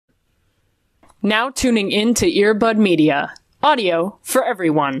Now tuning in to Earbud Media. Audio for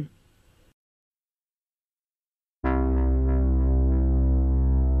everyone.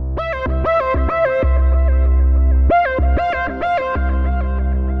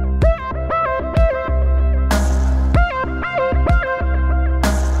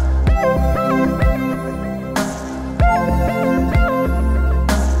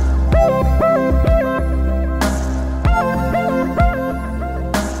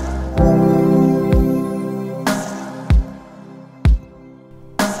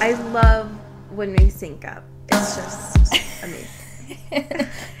 I love when we sync up. It's just amazing.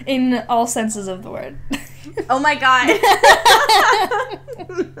 In all senses of the word. Oh my god.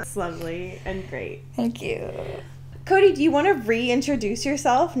 It's lovely and great. Thank you. Cody, do you want to reintroduce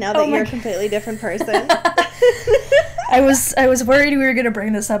yourself now that you're a completely different person? I was worried we were going to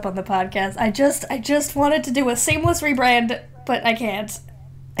bring this up on the podcast. I just wanted to do a seamless rebrand, but I can't.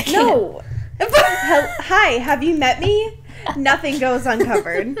 No. Hi, have you met me? Nothing goes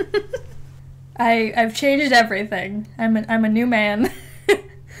uncovered. I've changed everything. I'm a new man.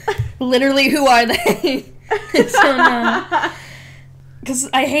 Literally, who are they? So no. Because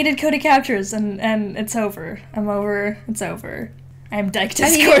I hated Cody Captures, and it's over. I'm over. It's over. I'm dyke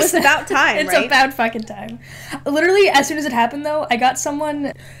discourse. I mean, it was about time, It's right? about fucking time. Literally, as soon as it happened, though, I got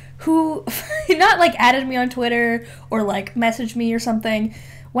someone who not, like, added me on Twitter or, like, messaged me or something,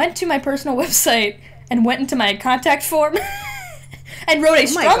 went to my personal website and went into my contact form and wrote a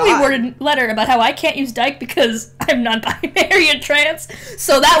strongly worded letter about how I can't use dyke because I'm non-binary and trans.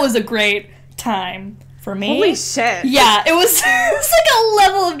 So that was a great time for me. Holy shit. Yeah, it was like a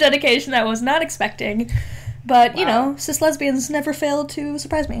level of dedication I was not expecting. But, you know, cis lesbians never failed to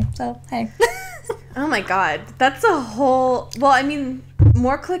surprise me. So, hey. Oh my god. That's a whole... Well, I mean,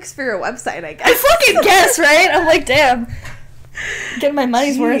 more clicks for your website, I guess. I fucking guess, right? I'm like, damn. Getting my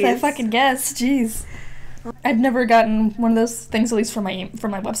money's worth, I fucking guess. Jeez. I've never gotten one of those things, at least from my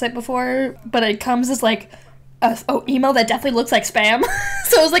website before, but it comes as, like, a email that definitely looks like spam.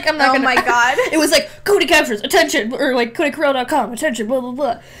 So I was like, I'm not gonna... Oh my god. It was like, Cody Captures, attention, or like, CodyCorral.com, attention, blah, blah,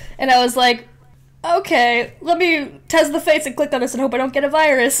 blah. And I was like, okay, let me test the face and click on this and hope I don't get a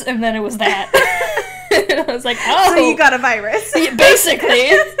virus, and then it was that. And I was like, oh. So you got a virus.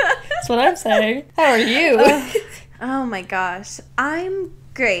 Basically. That's what I'm saying. How are you? Oh my gosh. I'm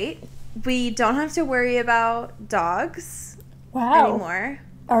great. We don't have to worry about dogs anymore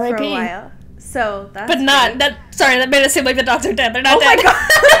for a while. So that's that made it seem like the dogs are dead. They're not dead. Oh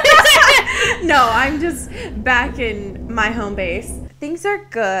my god. No, I'm just back in my home base. Things are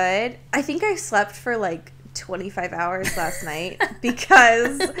good. I think I slept for like 25 hours last night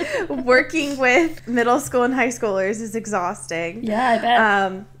because working with middle school and high schoolers is exhausting. Yeah, I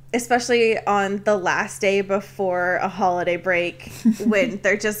bet. Especially on the last day before a holiday break when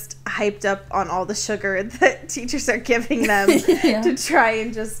they're just hyped up on all the sugar that teachers are giving them to try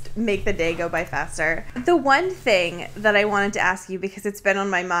and just make the day go by faster. The one thing that I wanted to ask you, because it's been on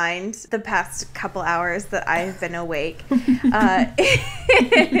my mind the past couple hours that I've been awake,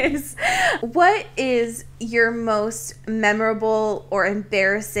 is what is your most memorable or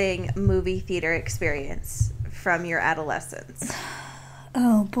embarrassing movie theater experience from your adolescence?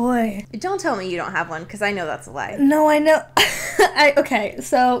 Oh, boy. Don't tell me you don't have one, because I know that's a lie. No, I know. Okay,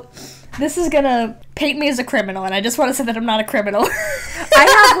 so this is gonna paint me as a criminal, and I just want to say that I'm not a criminal.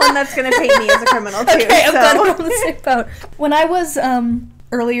 I have one that's gonna paint me as a criminal, too. Okay, I'm glad we're on the same boat. When I was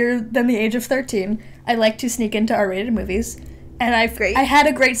earlier than the age of 13, I liked to sneak into R-rated movies, and I had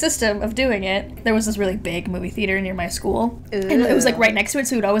a great system of doing it. There was this really big movie theater near my school, and it was, like, right next to it,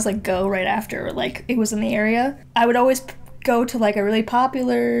 so we'd always, like, go right after, like, it was in the area. I would always go to, like, a really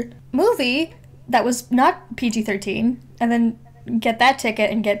popular movie that was not PG-13, and then get that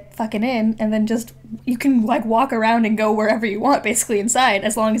ticket and get fucking in, and then just, you can, like, walk around and go wherever you want, basically, inside,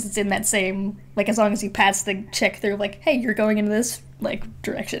 as long as it's in that same, like, as long as you pass the check through, like, hey, you're going into this, like,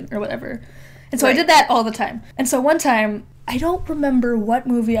 direction, or whatever. And so I did that all the time. And so one time, I don't remember what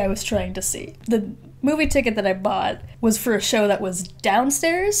movie I was trying to see. The movie ticket that I bought was for a show that was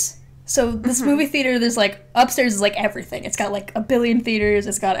downstairs. So this movie theater, there's, like, upstairs is, like, everything. It's got, like, a billion theaters.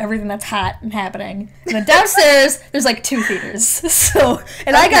 It's got everything that's hot and happening. And then downstairs, there's, like, 2 theaters. So,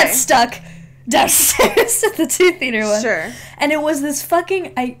 and I got stuck downstairs at the 2 theater one. Sure. And it was this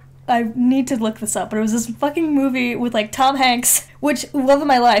fucking, I need to look this up, but it was this fucking movie with, like, Tom Hanks, which, love of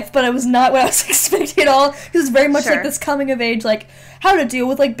my life, but it was not what I was expecting at all, because it's very much, like, this coming-of-age, like, how to deal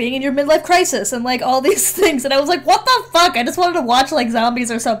with, like, being in your midlife crisis, and, like, all these things, and I was like, what the fuck? I just wanted to watch, like,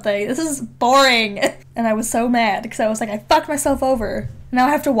 zombies or something. This is boring. And I was so mad, because I was like, I fucked myself over. Now I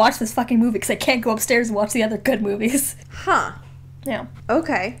have to watch this fucking movie, because I can't go upstairs and watch the other good movies. Huh. Yeah.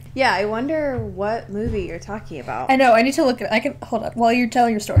 Okay. Yeah, I wonder what movie you're talking about. I know, I need to look at it. Hold on. While you're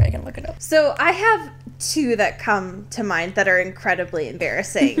telling your story, I can look it up. So I have two that come to mind that are incredibly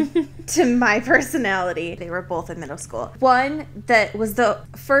embarrassing to my personality. They were both in middle school. One that was the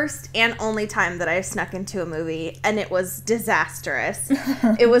first and only time that I snuck into a movie, and it was disastrous.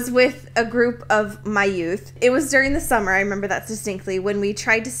 It was with a group of my youth. It was during the summer, I remember that distinctly, when we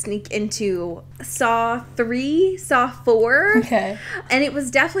tried to sneak into Saw 3, Saw 4. Okay. And it was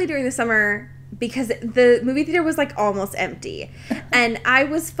definitely during the summer because the movie theater was like almost empty. And I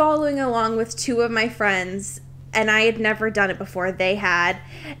was following along with two of my friends, and I had never done it before. They had.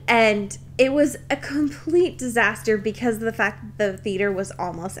 And it was a complete disaster because of the fact that the theater was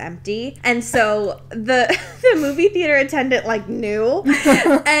almost empty. And so the movie theater attendant like knew.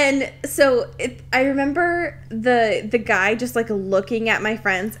 And so I remember the guy just like looking at my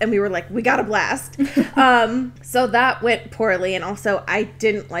friends, and we were like, we got a blast. So that went poorly. And also I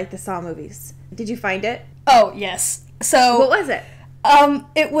didn't like the Saw movies. Did you find it? Oh, yes. So What was it?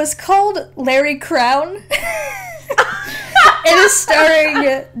 It was called Larry Crown. It is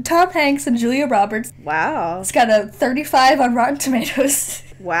starring Tom Hanks and Julia Roberts. Wow. It's got a 35 on Rotten Tomatoes.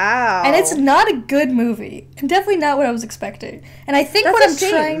 Wow. And it's not a good movie. And definitely not what I was expecting. And I think what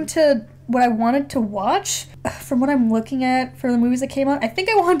I wanted to watch, from what I'm looking at for the movies that came out, I think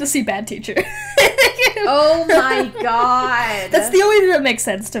I wanted to see Bad Teacher. Oh my god. That's the only thing that makes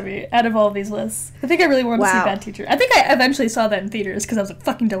sense to me out of all of these lists. I think I really wanted to see Bad Teacher. I think I eventually saw that in theaters because I was a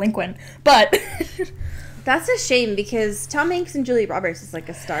fucking delinquent. But that's a shame because Tom Hanks and Julia Roberts is like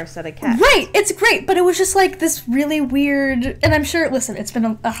a star-studded cast. Right, it's great, but it was just like this really weird, and I'm sure, listen, it's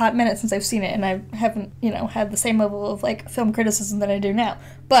been a hot minute since I've seen it, and I haven't, had the same level of like film criticism that I do now.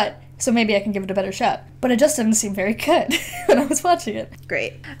 But so maybe I can give it a better shot. But it just didn't seem very good when I was watching it.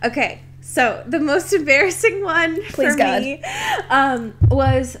 Great. Okay, so the most embarrassing one Please for God. me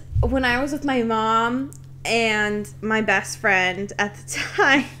was when I was with my mom and my best friend at the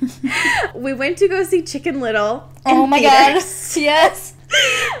time. We went to go see Chicken Little in Oh my theaters. god, yes.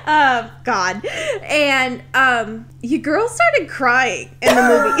 God. And you girls started crying in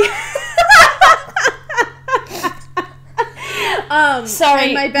the movie. Sorry,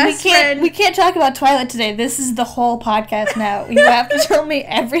 and my best friend. we can't talk about Twilight today. This is the whole podcast now. You have to tell me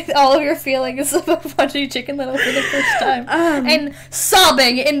all of your feelings about watching Chicken Little for the first time and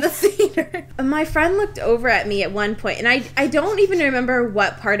sobbing in the theater. My friend looked over at me at one point, and I don't even remember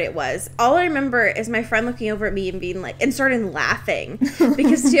what part it was. All I remember is my friend looking over at me and being like, and started laughing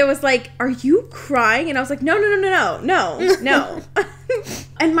because she was like, "Are you crying?" And I was like, "No."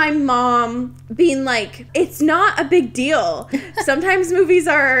 And my mom being like, "It's not a big deal. Sometimes movies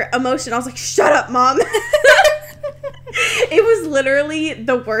are emotional." I was like, "Shut up, Mom." It was literally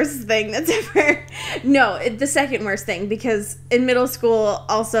the worst thing that's ever... No, the second worst thing, because in middle school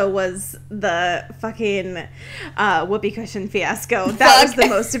also was the fucking whoopee cushion fiasco. That was the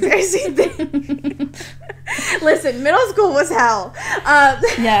most embarrassing thing. Listen, middle school was hell.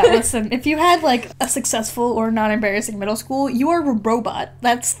 Yeah, listen, if you had like a successful or non-embarrassing middle school, you are a robot.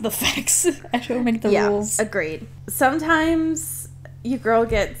 That's the facts. I don't make the rules. Agreed. Sometimes your girl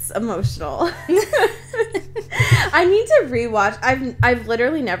gets emotional. I need to rewatch. I've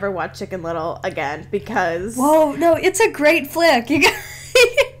literally never watched Chicken Little again because... Whoa, no, it's a great flick. You guys...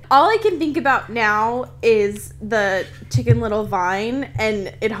 All I can think about now is the Chicken Little Vine,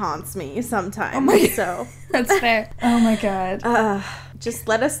 and it haunts me sometimes. Oh my God. So that's fair. Oh my god. Just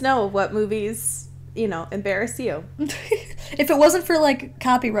let us know what movies, embarrass you. If it wasn't for like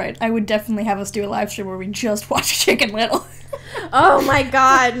copyright, I would definitely have us do a live stream where we just watch Chicken Little. Oh my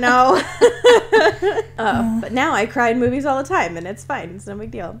god, no. But now I cry in movies all the time, and it's fine. It's no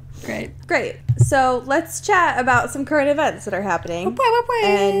big deal. Great. So let's chat about some current events that are happening.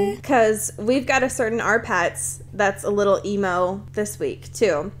 And because we've got a certain RPATS that's a little emo this week,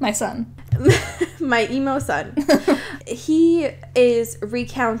 too. My son. My emo son. He is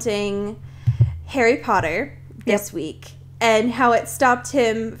recounting Harry Potter this week and how it stopped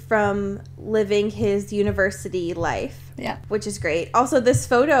him from living his university life. Yeah. Which is great. Also, this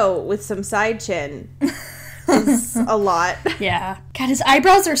photo with some side chin is a lot. Yeah. God, his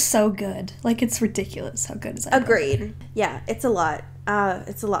eyebrows are so good. Like, it's ridiculous how good his eyebrows Agreed. are. Yeah, it's a lot.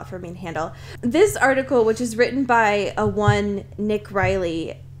 It's a lot for me to handle. This article, which is written by one Nick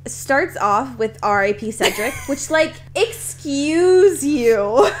Riley, starts off with R.I.P. Cedric, which, like, excuse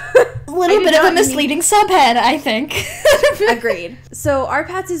you. A little bit of a misleading subhead, I think. Agreed. So,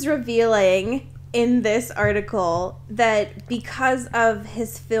 RPATS is revealing in this article that because of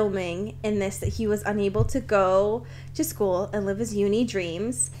his filming in this, that he was unable to go to school and live his uni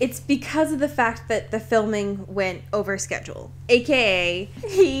dreams. It's because of the fact that the filming went over schedule. AKA,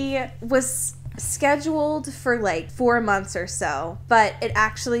 he was scheduled for like 4 months or so, but it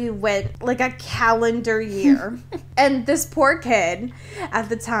actually went like a calendar year. And this poor kid at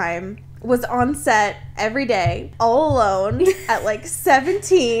the time was on set every day, all alone, at like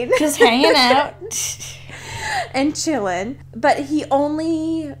 17. Just hanging out. And chilling. But he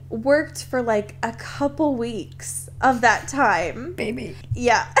only worked for like a couple weeks of that time. Baby.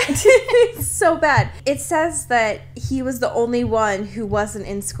 Yeah. It's so bad. It says that he was the only one who wasn't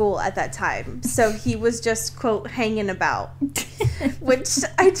in school at that time. So he was just, quote, hanging about. Which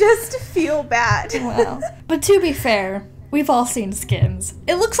I just feel bad. Wow. But to be fair, we've all seen Skins.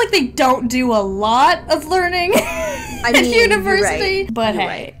 It looks like they don't do a lot of learning at university. Right. But you're hey,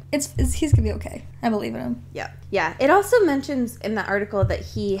 right. He's gonna be okay. I believe in him. Yeah. Yeah. It also mentions in that article that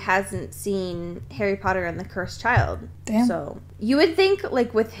he hasn't seen Harry Potter and the Cursed Child. Damn. So you would think,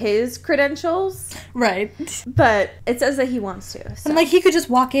 like, with his credentials. Right. But it says that he wants to. So. And, like, he could just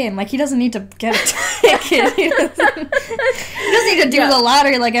walk in. Like, he doesn't need to get a ticket. He doesn't need to do the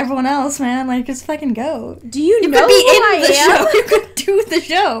lottery like everyone else, man. Like, just fucking go. Do you know could be who in I the am? show. You could do the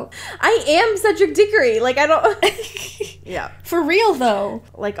show. I am Cedric Diggory. Like, I don't... Yeah. For real, though.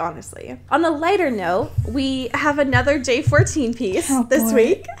 Like, honestly. On a lighter note, we have another J14 piece this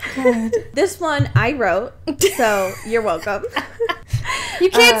week. God. This one I wrote, so you're welcome. You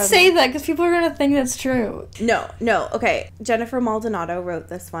can't say that because people are going to think that's true. No. Okay. Jennifer Maldonado wrote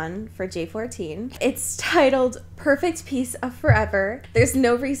this one for J14. It's titled Perfect Piece of Forever. There's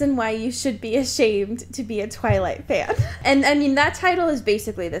no reason why you should be ashamed to be a Twilight fan. And I mean, that title is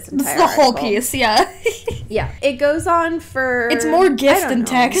basically this entire It's the whole article. piece, yeah. Yeah. It goes on for... It's more GIF than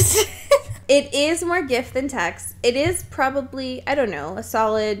text. It is more GIF than text. It is probably, I don't know, a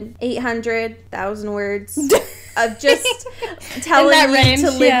solid 800,000 words of just telling you range,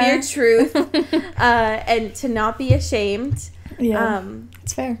 to live your truth and to not be ashamed. Yeah,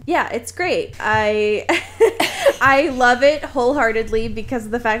 it's fair. Yeah, it's great. I love it wholeheartedly because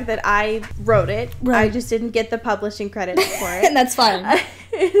of the fact that I wrote it. Right. I just didn't get the publishing credit for it. And that's fine.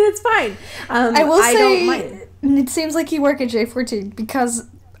 It's fine. I will say, don't mind. It seems like you work at J14 because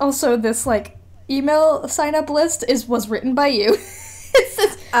also this, like, email sign-up list was written by you. It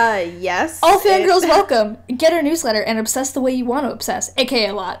says, yes. All fangirls welcome. Get our newsletter and obsess the way you want to obsess, aka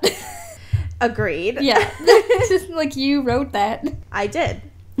a lot. Agreed. Yeah. Like, you wrote that. I did.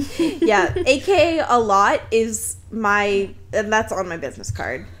 Yeah. AKA a lot is and that's on my business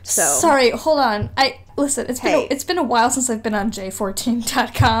card. So sorry, hold on. Listen, it's been a while since I've been on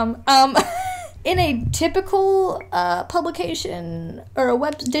j14.com. In a typical publication or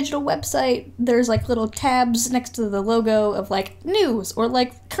a digital website, there's like little tabs next to the logo of like news or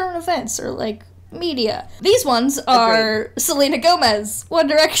like current events or like media. These ones are Selena Gomez, One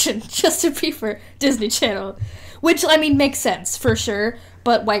Direction, Justin Bieber, Disney Channel, which I mean makes sense for sure.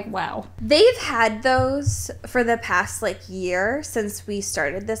 But, like, wow. They've had those for the past, like, year since we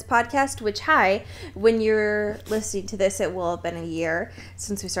started this podcast, which, when you're listening to this, it will have been a year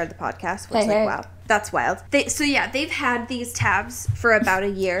since we started the podcast, which, wow, that's wild. They've had these tabs for about a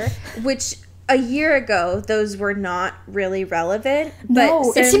year, which... A year ago, those were not really relevant. But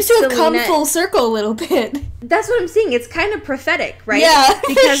no, it seems to have come full circle a little bit. That's what I'm saying. It's kind of prophetic, right? Yeah,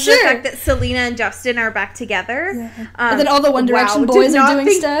 because the fact that Selena and Justin are back together. Yeah. And then all the One Direction boys are doing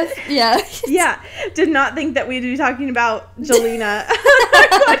stuff. Yeah. Yeah. Did not think that we'd be talking about Jelena.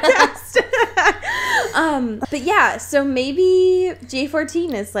 But yeah, so maybe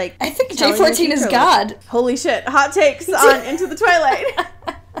J14 is like... I think J14 is God. Holy shit. Hot takes on Into the Twilight.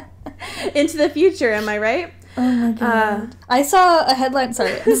 Into the future, am I right? Oh my god. I saw a headline,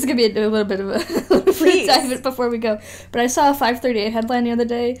 sorry, this is going to be a little bit of a dive before we go, but I saw a 538 headline the other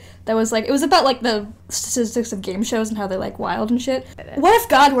day that was like, it was about like the statistics of game shows and how they're like wild and shit. What if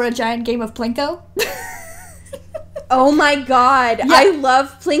God were a giant game of Plinko? Oh my god, yeah. I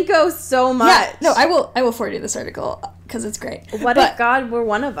love Plinko so much. Yeah, no, I will forward you this article because it's great. What if God were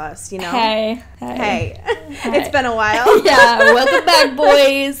one of us, you know? Hey. It's been a while. Yeah, welcome back,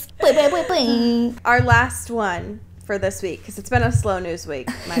 boys. Our last one for this week, because it's been a slow news week,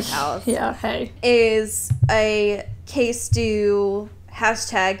 my pals. Yeah, hey. Is a case due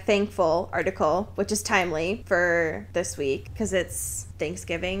 #thankful article, which is timely for this week, because it's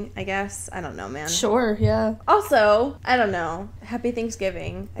Thanksgiving, I guess. I don't know, man. Sure, yeah. Also, I don't know. Happy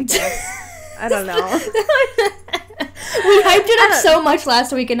Thanksgiving, I guess. I don't know. We hyped it up so much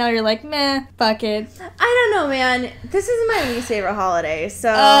last week, and now you're like, meh, fuck it. I don't know, man. This is my least favorite holiday, so...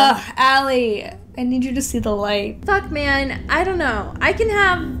 Allie, I need you to see the light. Fuck, man. I don't know. I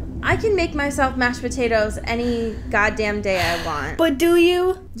can make myself mashed potatoes any goddamn day I want. But do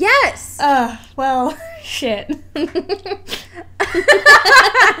you? Yes! Well, shit.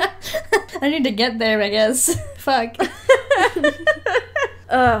 I need to get there, I guess. Fuck.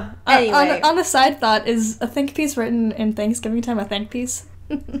 Anyway. On a side thought, is a think piece written in Thanksgiving time a think piece?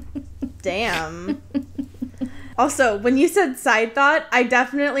 Damn. Also, when you said side thought, I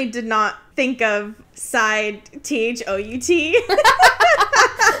definitely did not think of side THOUT.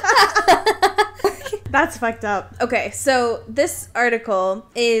 That's fucked up. Okay, so this article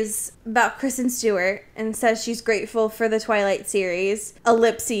is about Kristen Stewart and says she's grateful for the Twilight series,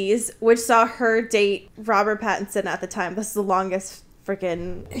 Ellipses, which saw her date Robert Pattinson at the time. This is the longest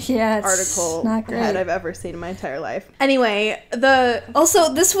freaking article that I've ever seen in my entire life. Anyway,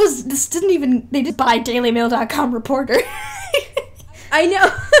 Also, this didn't even... They did buy DailyMail.com reporter. I know.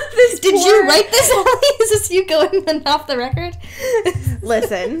 Did you write this, Ollie? Is this you going off the record?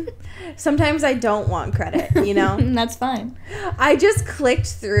 Listen, sometimes I don't want credit, you know? That's fine. I just clicked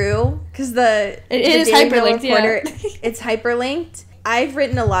through, because it is hyperlinked, reporter, it's hyperlinked. I've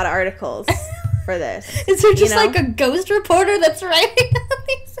written a lot of articles for this. Is there just like a ghost reporter that's writing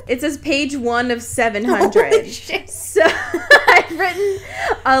these? It says page 1 of 700. Holy shit. So I've written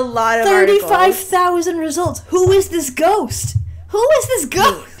a lot of 35,000 results. Who is this ghost? Who is this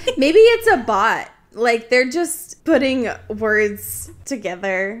ghost? Maybe it's a bot. Like, they're just putting words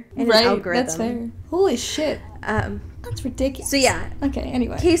together in an algorithm. That's fair. Holy shit. That's ridiculous. So, yeah. Okay,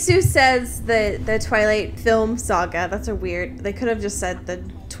 anyway. Kesu says the Twilight film saga. That's a weird... They could have just said the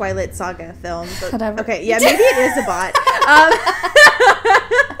Twilight Saga film. But, whatever. Okay, yeah, maybe it is a bot.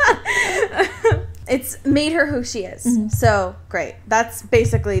 It's made her who she is. Mm-hmm. So, great. That's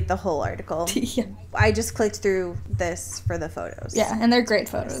basically the whole article. Yeah. I just clicked through this for the photos. Yeah, and they're great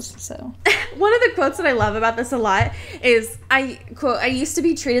photos, so. One of the quotes that I love about this a lot is, I used to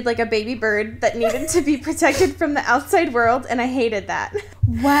be treated like a baby bird that needed to be protected from the outside world, and I hated that.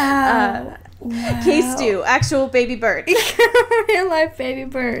 Wow. K-Stew, actual baby bird. Real life baby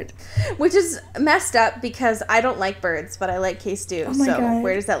bird. Which is messed up because I don't like birds, but I like K-Stew. Oh so God.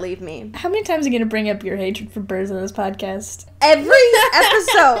 Where does that leave me? How many times are you going to bring up your hatred for birds on this podcast? Every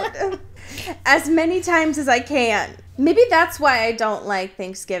episode. As many times as I can. Maybe that's why I don't like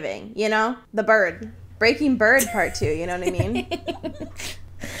Thanksgiving, you know? The bird. Breaking Bird Part 2, you know what I mean?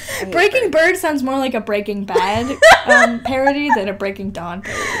 Breaking Bird sounds more like a Breaking Bad parody than a Breaking Dawn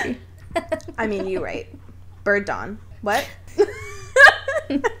parody. I mean, you're right. Bird Dawn. What?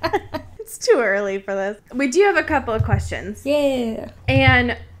 It's too early for this. We do have a couple of questions. Yeah.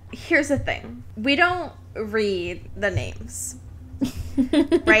 And here's the thing. We don't read the names.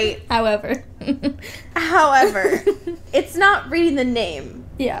 Right? However, it's not reading the name.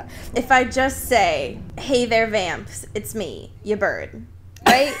 Yeah. If I just say, hey there, vamps, it's me, ya bird.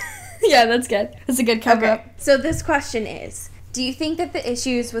 Right? Yeah, that's good. That's a good cover up. So this question is, do you think that the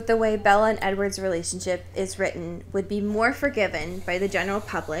issues with the way Bella and Edward's relationship is written would be more forgiven by the general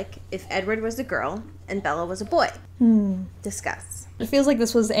public if Edward was a girl and Bella was a boy? Discuss. It feels like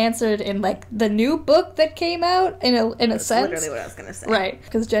this was answered in, like, the new book that came out, in a sense. That's literally what I was going to say. Right,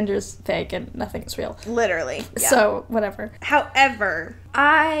 because gender's fake and nothing is real. Literally, yeah. So, whatever. However,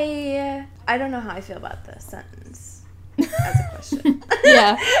 I don't know how I feel about this sentence as a question.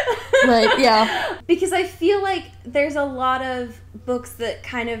 Yeah, right, yeah. Because I feel like there's a lot of books that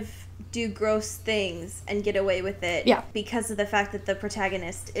kind of do gross things and get away with it because of the fact that the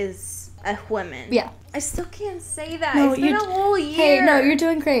protagonist is a woman. Yeah. I still can't say that. No, it's been a whole year. Hey, no, you're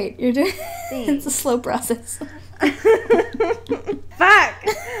doing great. You're doing... It's a slow process. Fuck!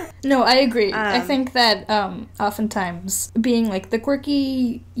 No, I agree. I think that oftentimes being, like, the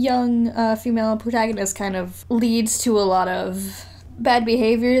quirky young female protagonist kind of leads to a lot of bad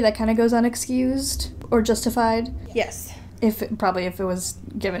behavior that kind of goes unexcused or justified. Yes. If it was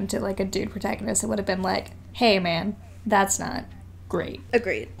given to, like, a dude protagonist, it would have been like, hey, man, that's not great.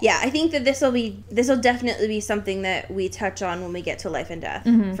 Agreed. Yeah, I think that this will definitely be something that we touch on when we get to Life and Death,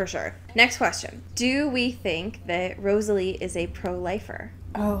 for sure. Next question. Do we think that Rosalie is a pro-lifer?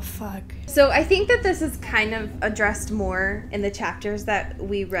 Oh, fuck. So I think that this is kind of addressed more in the chapters that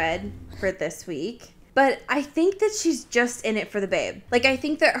we read for this week. But I think that she's just in it for the babe. Like, I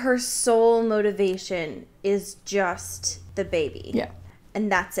think that her sole motivation is just the baby. Yeah.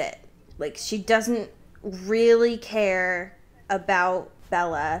 And that's it. Like, she doesn't really care about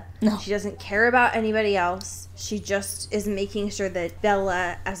Bella. No. She doesn't care about anybody else. She just is making sure that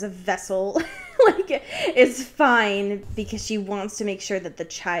Bella, as a vessel, like, is fine because she wants to make sure that the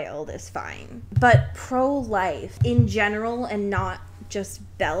child is fine. But pro-life in general and not just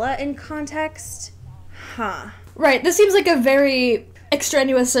Bella in context, Right, this seems like a very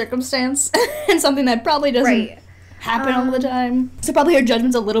extraneous circumstance and something that probably doesn't happen all the time. So probably her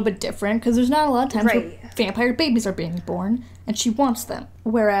judgment's a little bit different because there's not a lot of times where vampire babies are being born and she wants them.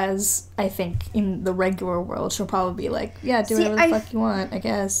 Whereas I think in the regular world she'll probably be like, yeah, do whatever the fuck you want, I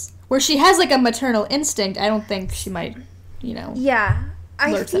guess. Where she has like a maternal instinct, I don't think she might, you know. Yeah,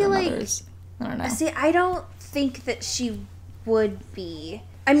 I feel like mothers. I don't know. See, I don't think that she would be.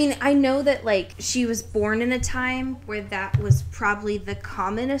 I mean, I know that, like, she was born in a time where that was probably the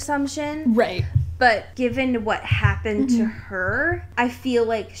common assumption. Right. But given what happened to her, I feel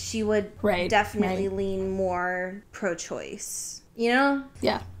like she would definitely lean more pro-choice. You know?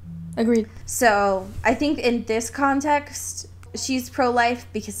 Yeah. Agreed. So, I think in this context, she's pro-life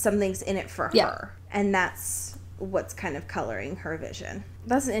because something's in it for her. And that's what's kind of coloring her vision.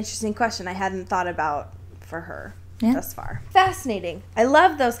 That's an interesting question I hadn't thought about for her. Thus far. Fascinating. I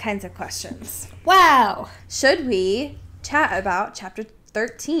love those kinds of questions. Wow. Should we chat about chapter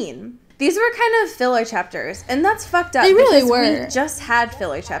 13? These were kind of filler chapters, and that's fucked up. They really were. We just had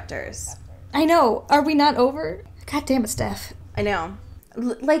filler chapters. I know. Are we not over? God damn it, Steph. I know.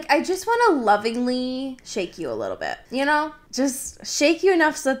 Like, I just want to lovingly shake you a little bit, you know? Just shake you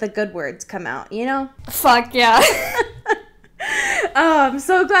enough so that the good words come out, you know? Fuck yeah. I'm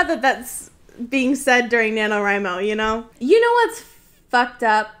so glad that that's being said during NaNoWriMo, you know? You know what's fucked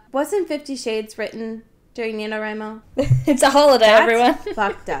up? Wasn't 50 Shades written during NaNoWriMo? It's a holiday, everyone.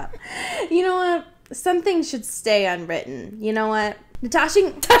 Fucked up. You know what? Something should stay unwritten. You know what? Natasha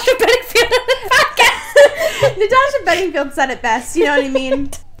Bedingfield on the podcast. Natasha Bedingfield said it best. You know what I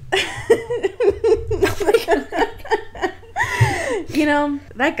mean? Oh my God. You know,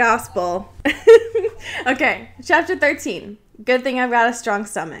 that gospel. Okay, chapter 13. Good thing I've got a strong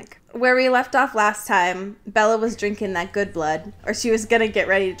stomach. Where we left off last time, Bella was drinking that good blood, or she was gonna get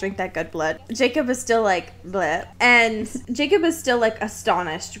ready to drink that good blood. Jacob is still like, bleh. And Jacob is still like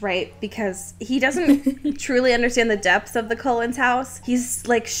astonished, right? Because he doesn't truly understand the depths of the Cullens house. He's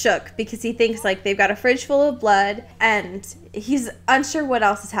like shook because he thinks like they've got a fridge full of blood and he's unsure what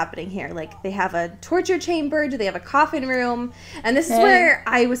else is happening here. Like, they have a torture chamber, do they have a coffin room? And this is where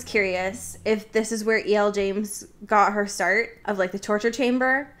I was curious if this is where E.L. James got her start of like the torture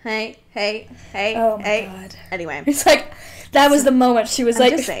chamber. Hey. Oh my God. Anyway. It's like, that was the moment she was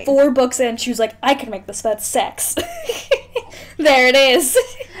I'm like 4 books in, she was like, I can make this about sex. There it is.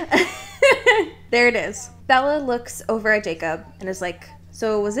 There it is. Bella looks over at Jacob and is like,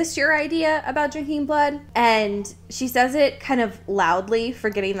 so was this your idea about drinking blood? And she says it kind of loudly,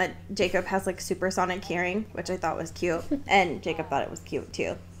 forgetting that Jacob has like supersonic hearing, which I thought was cute. And Jacob thought it was cute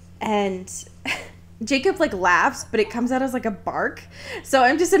too. And Jacob like laughs, but it comes out as like a bark. So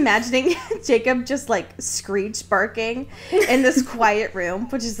I'm just imagining Jacob just like screech barking in this quiet room,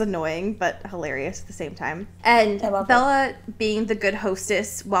 which is annoying but hilarious at the same time. And Bella, being the good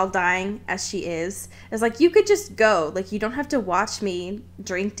hostess while dying as she is like, you could just go. Like, you don't have to watch me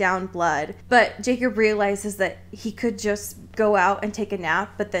drink down blood. But Jacob realizes that he could just go out and take a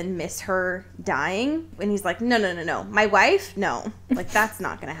nap, but then miss her dying. And he's like, no. My wife? No. Like, that's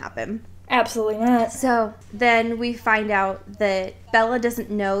not gonna happen. Absolutely not. So then we find out that Bella doesn't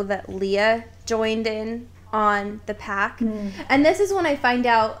know that Leah joined in on the pack. And this is when I find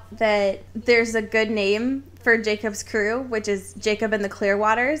out that there's a good name for Jacob's crew, which is Jacob and the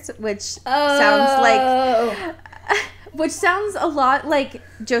Clearwaters, which sounds a lot like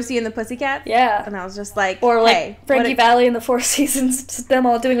Josie and the Pussycats. Yeah. And I was just like, or like, hey, Frankie Valli and the Four Seasons, just them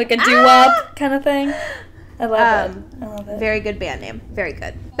all doing like a doo-wop kind of thing. I love it. I love it. Very good band name. Very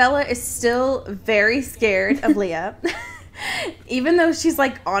good. Bella is still very scared of Leah. Even though she's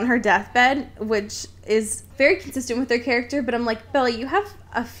like on her deathbed, which is very consistent with her character, but I'm like, Bella, you have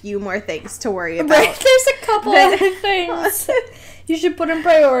a few more things to worry about. Right, there's a couple other things you should put in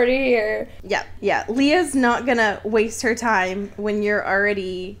priority here. Yeah. Leah's not gonna waste her time when you're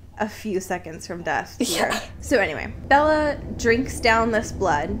already a few seconds from death here. Yeah. So anyway, Bella drinks down this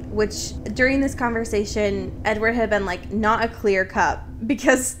blood, which during this conversation, Edward had been like, not a clear cup,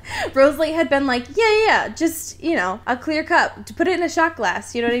 because Rosalie had been like, yeah, just, you know, a clear cup, to put it in a shot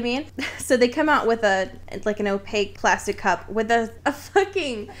glass, you know what I mean? So they come out with an opaque plastic cup with a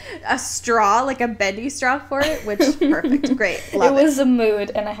straw, like a bendy straw for it, which, perfect, great, love it. It was a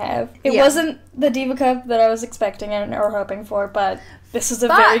mood and a half. It wasn't the Diva Cup that I was expecting or hoping for, but this is a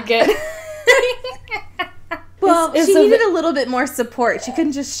very good. Well, she needed a little bit more support. She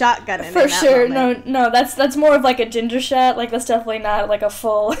couldn't just shotgun it. For sure. No, that's more of like a ginger shot. Like, that's definitely not like a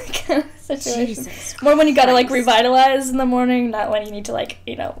full kind of situation. Jesus more when you gotta like revitalize in the morning, not when you need to like,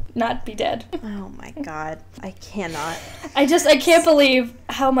 not be dead. Oh my god. I cannot. I can't believe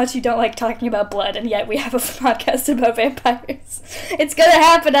how much you don't like talking about blood, and yet we have a podcast about vampires. It's gonna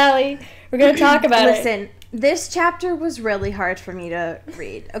happen, Allie. We're gonna talk about it. Listen, this chapter was really hard for me to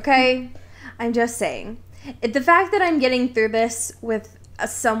read, okay? I'm just saying. The fact that I'm getting through this with a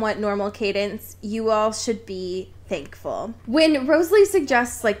somewhat normal cadence, you all should be thankful. When Rosalie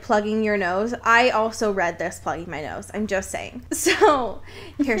suggests, like, plugging your nose, I also read this plugging my nose. I'm just saying. So,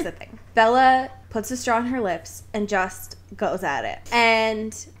 here's the thing. Bella puts a straw on her lips and just goes at it.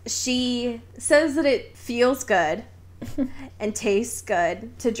 And she says that it feels good and tastes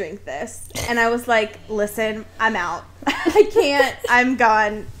good to drink this. And I was like, listen, I'm out. I can't. I'm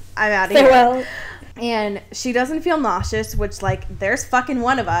gone. I'm out of here. Farewell. And she doesn't feel nauseous, which, like, there's fucking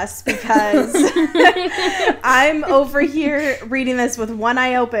one of us, because I'm over here reading this with one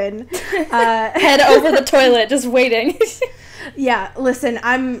eye open. Head over the toilet, just waiting. Yeah, listen,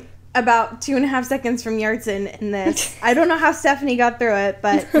 I'm about 2.5 seconds from Yurtsin in this. I don't know how Stephanie got through it,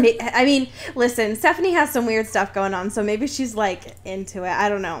 but, I mean, listen, Stephanie has some weird stuff going on, so maybe she's, like, into it. I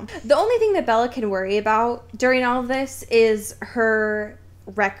don't know. The only thing that Bella can worry about during all of this is her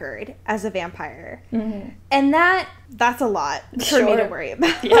record as a vampire. Mm-hmm. And that's a lot for me to worry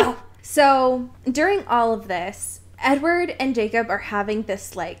about. Yeah. So during all of this, Edward and Jacob are having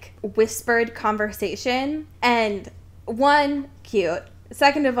this like whispered conversation, and one, cute.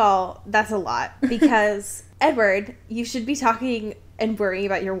 Second of all, that's a lot, because Edward, you should be talking and worrying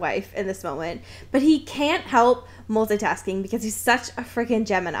about your wife in this moment, but he can't help multitasking because he's such a freaking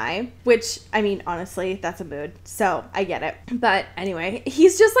Gemini, which, I mean, honestly, that's a mood, so I get it. But anyway,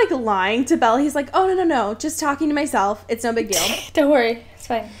 he's just like lying to Bella. He's like, oh, no, just talking to myself. It's no big deal. Don't worry. It's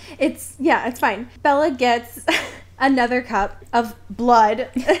fine. It's fine. Bella gets another cup of blood.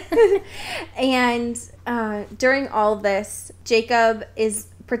 And during all of this, Jacob is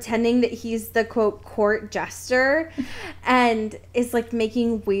pretending that he's the, quote, court jester, and is, like,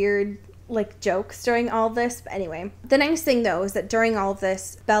 making weird, like, jokes during all of this. But anyway, the nice thing, though, is that during all of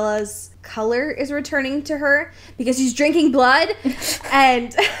this, Bella's color is returning to her because she's drinking blood.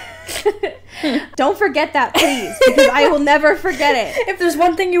 And don't forget that, please, because I will never forget it. If there's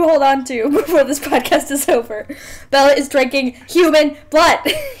one thing you hold on to before this podcast is over, Bella is drinking human blood.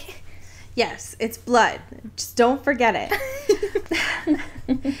 Yes, it's blood. Just don't forget it.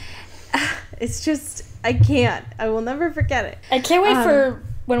 It's just, I can't. I will never forget it. I can't wait for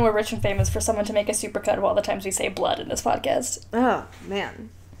when we're rich and famous for someone to make a supercut of all the times we say blood in this podcast. Oh, man.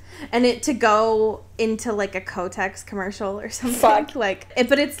 And it to go into, like, a Kotex commercial or something. Fuck. Like,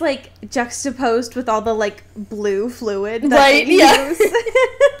 but it's, like, juxtaposed with all the, like, blue fluid that right, they yeah. use.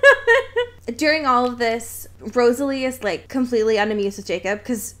 During all of this, Rosalie is, like, completely unamused with Jacob,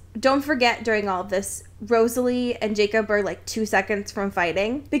 because don't forget, during all of this, Rosalie and Jacob are, like, 2 seconds from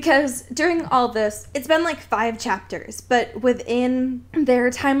fighting. Because during all this, it's been, like, 5 chapters. But within their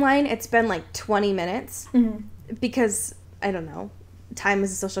timeline, it's been, like, 20 minutes. Mm-hmm. Because, I don't know, time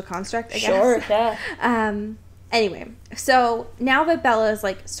is a social construct, I guess. Sure, yeah. Anyway, so now that Bella is,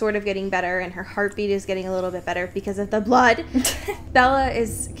 like, sort of getting better and her heartbeat is getting a little bit better because of the blood, Bella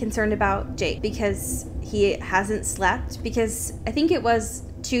is concerned about Jake because he hasn't slept. Because I think it was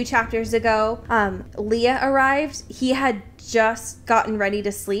 2 chapters ago, Leah arrived. He had just gotten ready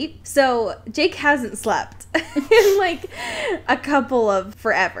to sleep. So Jake hasn't slept in, like, a couple of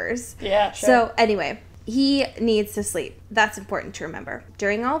forevers. Yeah, sure. So anyway, he needs to sleep. That's important to remember.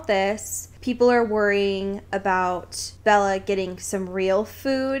 During all this, people are worrying about Bella getting some real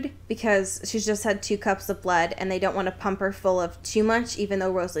food because she's just had 2 cups of blood and they don't want to pump her full of too much, even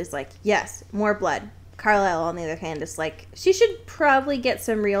though Rosalie's like, yes, more blood. Carlisle, on the other hand, is like, she should probably get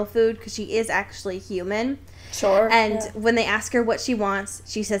some real food because she is actually human. Sure. And when they ask her what she wants,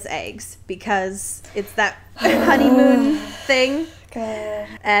 she says eggs because it's that honeymoon thing. God.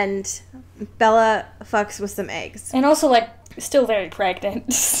 And Bella fucks with some eggs. And also, like, still very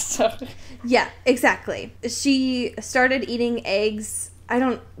pregnant. So. Yeah, exactly. She started eating eggs,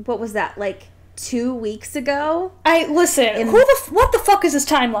 what was that, like 2 weeks ago? Listen, what the fuck is this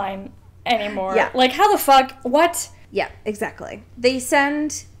timeline anymore? Yeah. Like, how the fuck, what? Yeah, exactly. They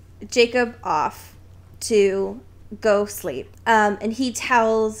send Jacob off to go sleep. And he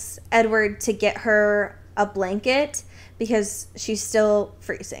tells Edward to get her a blanket because she's still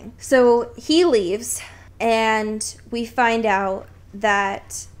freezing. So he leaves, and we find out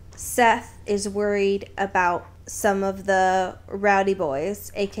that Seth is worried about some of the rowdy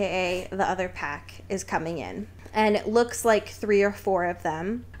boys, aka the other pack, is coming in. And it looks like 3 or 4 of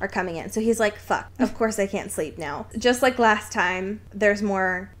them are coming in. So he's like, fuck, of course I can't sleep now. Just like last time, there's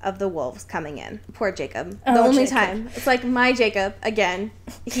more of the wolves coming in. Poor Jacob. The only time. It's like my Jacob, again.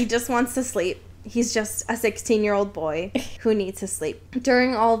 He just wants to sleep. He's just a 16-year-old boy who needs to sleep.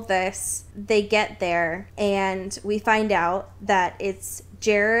 During all of this, they get there, and we find out that it's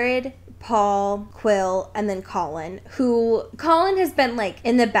Jared, Paul, Quill, and then Colin, who Colin has been like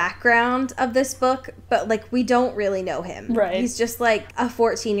in the background of this book, but like we don't really know him. Right. He's just like a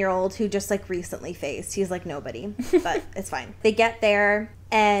 14-year-old who just like recently phased. He's like nobody, but it's fine. They get there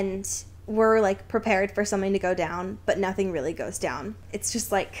and we're like prepared for something to go down, but nothing really goes down. It's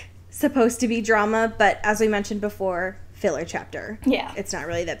just like supposed to be drama, but as we mentioned before, filler chapter. Yeah. It's not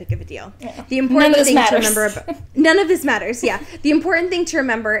really that big of a deal. Yeah. The important thing to remember none of this matters, yeah. The important thing to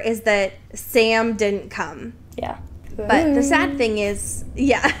remember is that Sam didn't come. Yeah. But the sad thing is,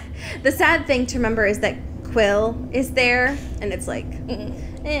 the sad thing to remember is that Quill is there, and it's like,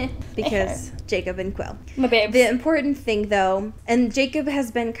 because Jacob and Quill. My babes. The important thing, though, and Jacob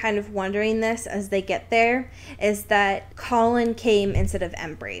has been kind of wondering this as they get there, is that Colin came instead of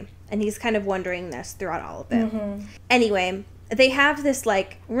Embry. And he's kind of wondering this throughout all of it. Mm-hmm. Anyway, they have this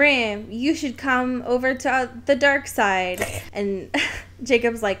like, Ram, you should come over to the dark side. And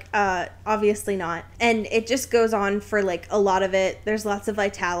Jacob's like, obviously not. And it just goes on for like a lot of it. There's lots of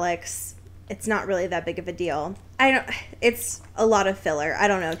italics. It's not really that big of a deal. It's a lot of filler. I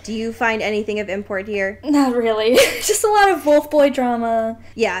don't know. Do you find anything of import here? Not really. Just a lot of wolf boy drama.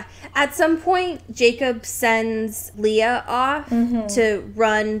 Yeah. At some point, Jacob sends Leah off to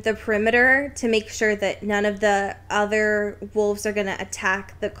run the perimeter to make sure that none of the other wolves are going to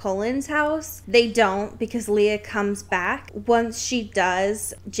attack the Cullens' house. They don't, because Leah comes back. Once she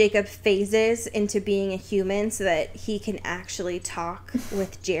does, Jacob phases into being a human so that he can actually talk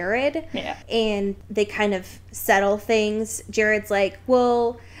with Jared. Yeah. And they kind of settle things. Jared's like,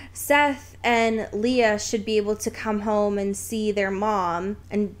 well, Seth and Leah should be able to come home and see their mom.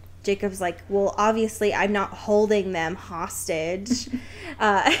 And Jacob's like, well, obviously I'm not holding them hostage.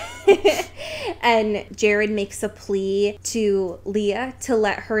 And Jared makes a plea to Leah to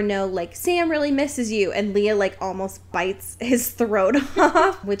let her know, like, Sam really misses you. And Leah, like, almost bites his throat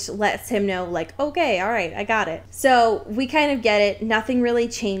off, which lets him know, like, okay, all right, I got it. So we kind of get it. Nothing really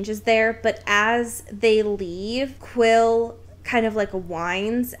changes there. But as they leave, Quill kind of, like,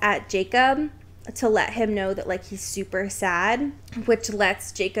 whines at Jacob to let him know that, like, he's super sad, which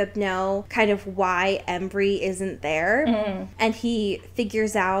lets Jacob know kind of why Embry isn't there. And he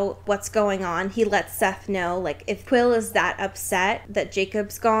figures out what's going on. He lets Seth know, like, if Quill is that upset that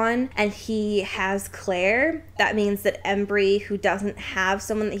Jacob's gone and he has Claire, that means that Embry, who doesn't have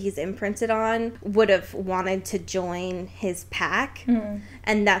someone that he's imprinted on, would have wanted to join his pack.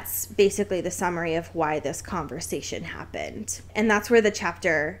 And that's basically the summary of why this conversation happened. And that's where the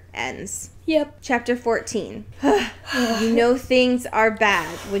chapter ends. Yep. Chapter 14. You know things are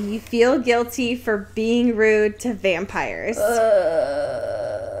bad when you feel guilty for being rude to vampires.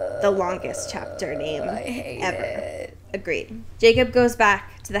 The longest chapter name ever. It. Agreed. Jacob goes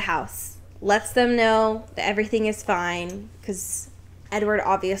back to the house, lets them know that everything is fine, because Edward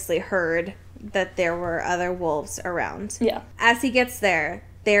obviously heard that there were other wolves around. Yeah. As he gets there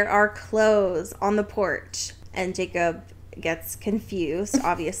are clothes on the porch, and Jacob gets confused,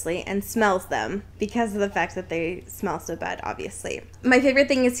 obviously, and smells them because of the fact that they smell so bad, obviously. My favorite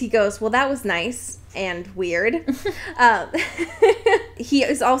thing is he goes, well, that was nice and weird. He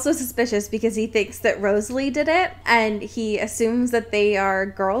is also suspicious because he thinks that Rosalie did it, and he assumes that they are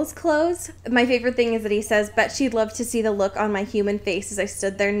girls' clothes. My favorite thing is that he says, bet she'd love to see the look on my human face as I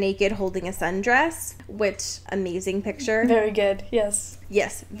stood there naked holding a sundress, which, amazing picture. Very good, yes.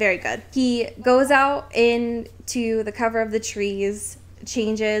 Yes, very good. He goes out into the cover of the trees,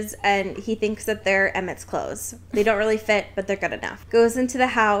 changes, and he thinks that they're Emmett's clothes. They don't really fit, but they're good enough. Goes into the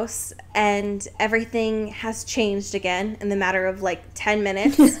house, and everything has changed again in the matter of like 10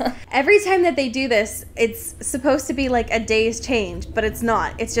 minutes. Every time that they do this, it's supposed to be like a day's change, but it's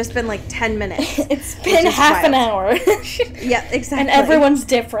not. It's just been like 10 minutes. It's been half an hour. Yep, exactly. And everyone's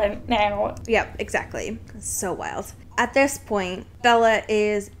different now. Yep, exactly. It's so wild. At this point, Bella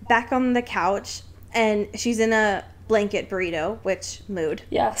is back on the couch, and she's in a blanket burrito, which mood.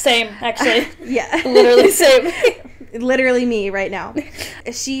 Yeah, same, actually. Yeah. Literally same. Literally me right now.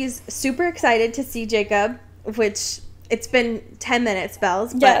 She's super excited to see Jacob, which it's been 10 minutes,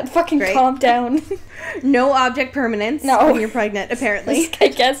 Bells. Yeah, fucking great. Calm down. No object permanence when you're pregnant, apparently. I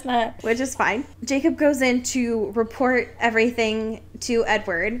guess not. Which is fine. Jacob goes in to report everything to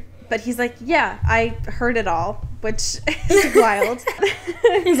Edward, But he's like, yeah, I heard it all, which is wild.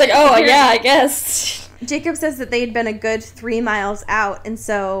 He's like, oh, yeah, I guess. Jacob says that they had been a good 3 miles out, and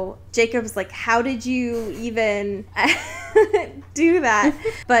so Jacob's like, how did you even do that?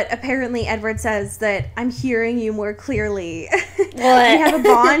 But apparently Edward says that I'm hearing you more clearly. We have a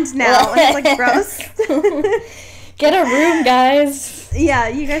bond now. And it's like, gross. Get a room, guys. Yeah,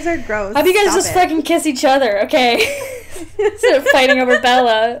 you guys are gross. How about you guys fucking kiss each other, okay? Instead of fighting over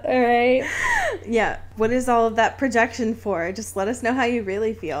Bella, alright? Yeah, what is all of that projection for? Just let us know how you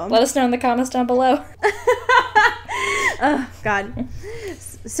really feel. Let us know in the comments down below. Oh, God.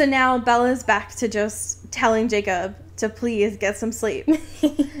 So now Bella's back to just telling Jacob to please get some sleep.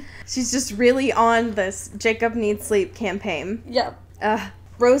 She's just really on this Jacob needs sleep campaign. Yep.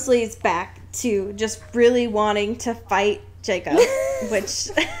 Rosalie's back to just really wanting to fight Jacob, which,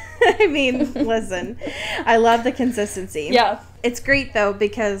 I mean, listen, I love the consistency. Yeah. It's great, though,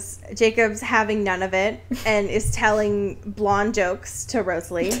 because Jacob's having none of it and is telling blonde jokes to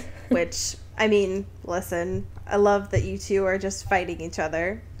Rosalie, which, I mean, listen, I love that you two are just fighting each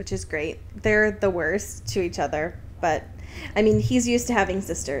other, which is great. They're the worst to each other, but, I mean, he's used to having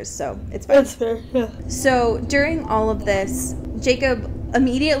sisters, so it's fine. That's fair, yeah. So, during all of this, Jacob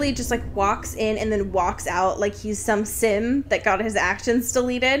immediately just like walks in and then walks out like he's some sim that got his actions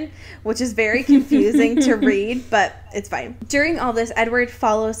deleted, which is very confusing to read, but it's fine. During all this, Edward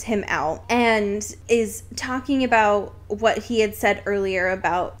follows him out and is talking about what he had said earlier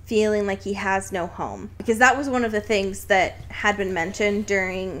about feeling like he has no home, because that was one of the things that had been mentioned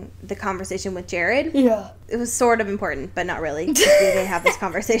during the conversation with Jared. Yeah. It was sort of important, but not really. We didn't have this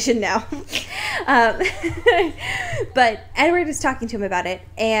conversation now. But Edward is talking to him about it,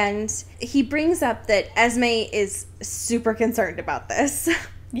 and he brings up that Esme is super concerned about this.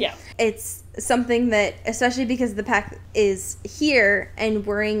 Yeah. It's something that, especially because the pack is here and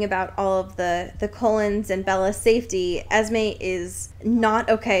worrying about all of the Cullens and Bella's safety, Esme is not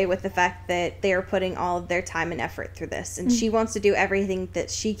okay with the fact that they are putting all of their time and effort through this, and she wants to do everything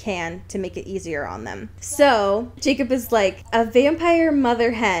that she can to make it easier on them. So Jacob is like, a vampire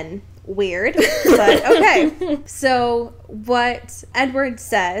mother hen. Weird, but okay. So what Edward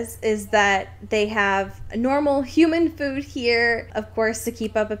says is that they have normal human food here, of course, to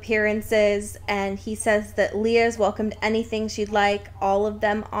keep up appearances, and he says that Leah's welcome to anything she'd like. All of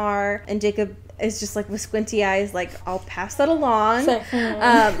them are, and Jacob is just like with squinty eyes, like, I'll pass that along.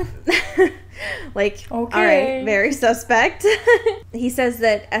 Like, okay. All right, very suspect. He says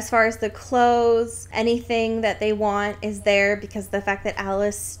that as far as the clothes, anything that they want is there, because the fact that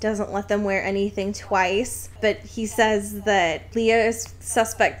Alice doesn't let them wear anything twice. But he says that Leah is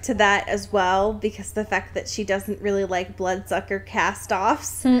suspect to that as well, because the fact that she doesn't really like bloodsucker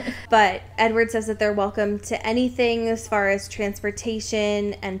cast-offs. But Edward says that they're welcome to anything as far as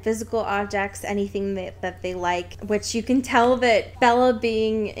transportation and physical objects, anything that they like, which you can tell that Bella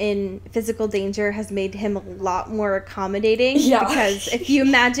being in physical danger has made him a lot more accommodating. Yeah. Because if you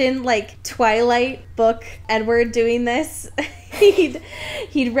imagine like Twilight book Edward doing this, he'd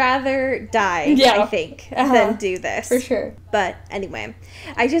rather die, I think, than do this. For sure. But anyway,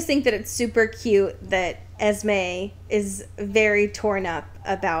 I just think that it's super cute that Esme is very torn up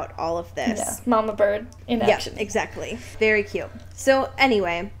about all of this. Yeah, Mama Bird in action. Yeah, exactly. Very cute. So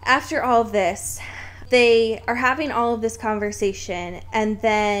anyway, after all of this, they are having all of this conversation, and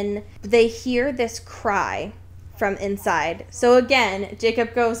then they hear this cry from inside. So again,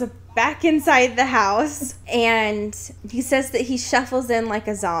 Jacob goes back inside the house, and he says that he shuffles in like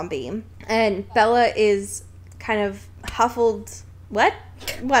a zombie. And Bella is kind of huffled. What?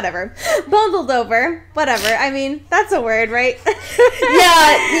 Whatever. Bundled over. Whatever. I mean, that's a word, right?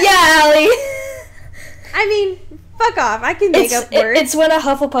 Yeah, Allie. I mean, fuck off. I can make up words. It's when a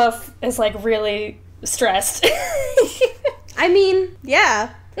Hufflepuff is like really stressed. I mean,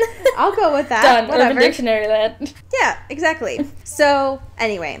 yeah. I'll go with that. Done. Whatever. Urban Dictionary that. Yeah, exactly. So,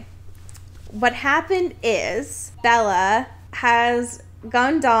 anyway, what happened is Bella has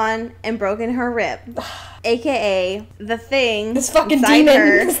gone on and broken her rib, aka the thing. This fucking demon.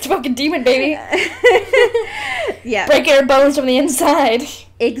 Her. This fucking demon, baby. Yeah. Breaking her bones from the inside.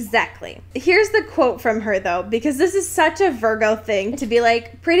 Exactly. Here's the quote from her, though, because this is such a Virgo thing to be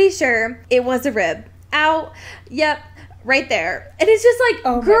like, pretty sure it was a rib. Ow. Yep. Right there. And it's just like,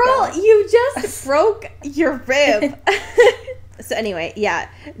 oh, girl, you just broke your rib. So anyway, yeah.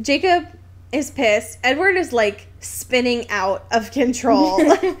 Jacob is pissed. Edward is like spinning out of control.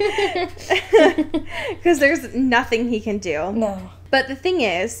 Because there's nothing he can do. No. But the thing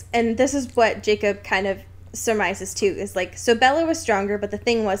is, and this is what Jacob kind of surmises too is like, so Bella was stronger, but the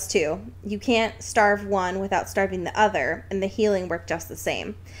thing was too, you can't starve one without starving the other, and the healing worked just the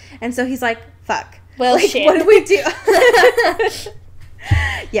same. And so he's like, fuck. Well, like, shit. What do we do?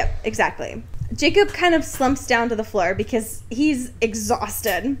 Yep, exactly. Jacob kind of slumps down to the floor because he's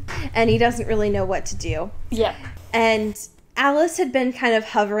exhausted and he doesn't really know what to do. Yeah. And Alice had been kind of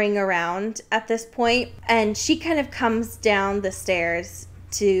hovering around at this point, and she kind of comes down the stairs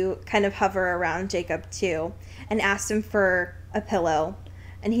to kind of hover around Jacob too, and asks him for a pillow.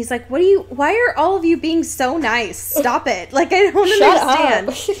 And he's like, why are all of you being so nice? Stop it. Like, I don't understand.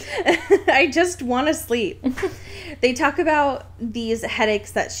 I just want to sleep. They talk about these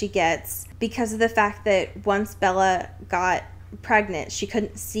headaches that she gets because of the fact that once Bella got pregnant, she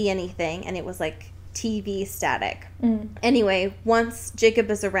couldn't see anything, and it was like TV static. Anyway, once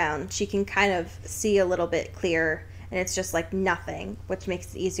Jacob is around, she can kind of see a little bit clearer, and it's just like nothing, which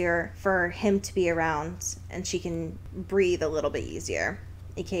makes it easier for him to be around, and she can breathe a little bit easier,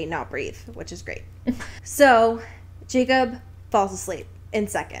 aka not breathe, which is great. So Jacob falls asleep in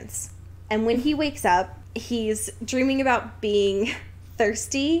seconds, and when he wakes up, he's dreaming about being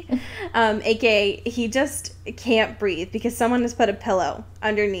thirsty, aka he just can't breathe because someone has put a pillow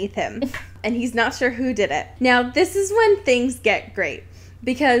underneath him, and he's not sure who did it. Now, this is when things get great,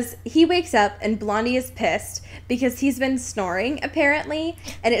 because he wakes up and Blondie is pissed because he's been snoring, apparently,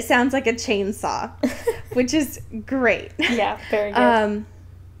 and it sounds like a chainsaw, which is great. Yeah, very good.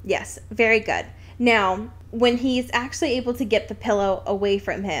 Yes, very good. Now, when he's actually able to get the pillow away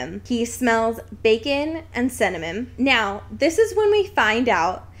from him, he smells bacon and cinnamon. Now, this is when we find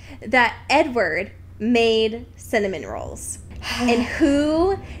out that Edward made cinnamon rolls. And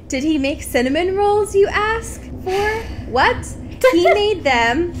who did he make cinnamon rolls, you ask? For what? He made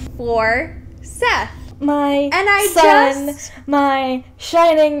them for Seth. My son, my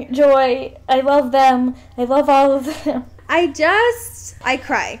shining joy. I love them. I love all of them. I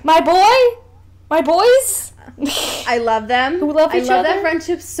cry. My boys. I love them. Who love each other. I love that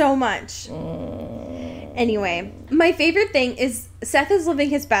friendship so much. Anyway, my favorite thing is Seth is living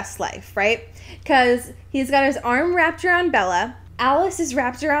his best life, right? Because he's got his arm wrapped around Bella, Alice is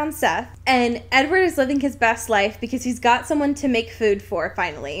wrapped around Seth, and Edward is living his best life because he's got someone to make food for,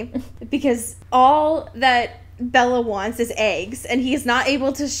 finally. Because all that Bella wants is eggs, and he's not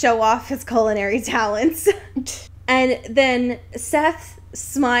able to show off his culinary talents. And then Seth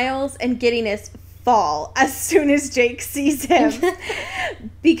smiles and giddiness fall as soon as Jake sees him,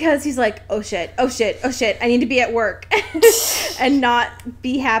 because he's like, oh shit, I need to be at work and not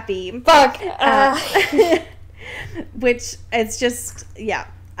be happy. Fuck. Which, it's just, yeah,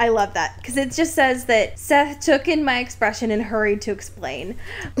 I love that, because it just says that Seth took in my expression and hurried to explain.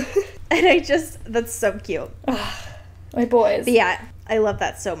 And that's so cute. My boys. But yeah, I love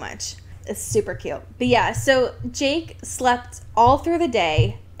that so much. It's super cute. But yeah, so Jake slept all through the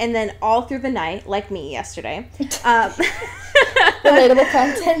day and then all through the night, like me yesterday. Relatable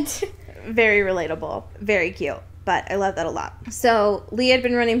content. Very relatable. Very cute. But I love that a lot. So Leah had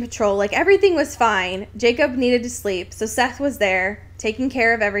been running patrol. Like, everything was fine. Jacob needed to sleep. So Seth was there, taking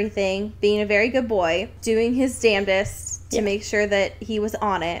care of everything, being a very good boy, doing his damnedest to make sure that he was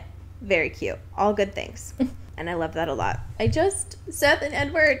on it. Very cute. All good things. And I love that a lot. Seth and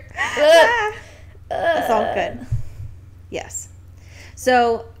Edward. It's all good. Yes.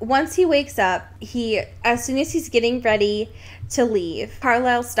 So once he wakes up, as soon as he's getting ready to leave,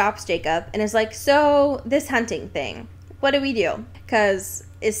 Carlisle stops Jacob and is like, so this hunting thing, what do we do? Because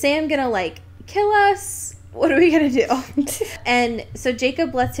is Sam gonna, like, kill us? What are we gonna do? And so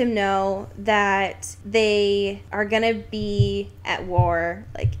Jacob lets him know that they are gonna be at war,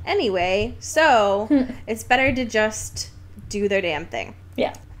 like, anyway, so it's better to just do their damn thing.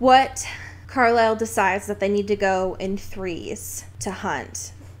 Yeah. What Carlisle decides that they need to go in threes to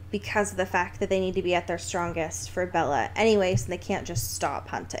hunt because of the fact that they need to be at their strongest for Bella anyways, and they can't just stop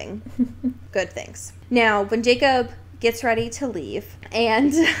hunting. Good things. Now, when Jacob gets ready to leave,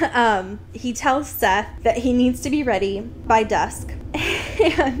 and he tells Seth that he needs to be ready by dusk,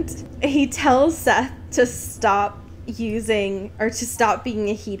 and he tells Seth to stop being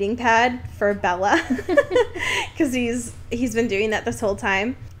a heating pad for Bella, because he's been doing that this whole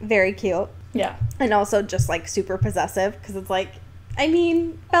time. Very cute. Yeah. And also just, like, super possessive, because it's like, I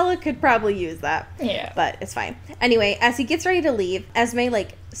mean, Bella could probably use that. Yeah. But it's fine. Anyway, as he gets ready to leave, Esme,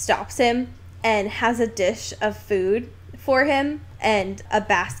 like, stops him and has a dish of food for him and a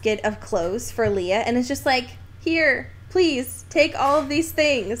basket of clothes for Leah. And it's just like, here, please, take all of these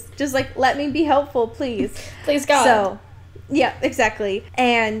things. Just, like, let me be helpful, please. Please, God. So, yeah, exactly.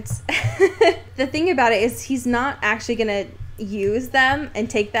 And the thing about it is he's not actually going to use them and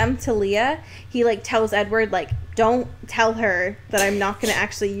take them to Leah, he like tells Edward, like, don't tell her that I'm not going to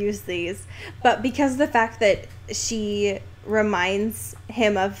actually use these. But because of the fact that she reminds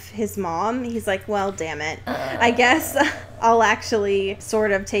him of his mom, he's like, well, damn it. I guess I'll actually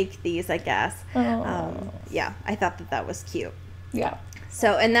sort of take these, I guess. Yeah, I thought that was cute. Yeah.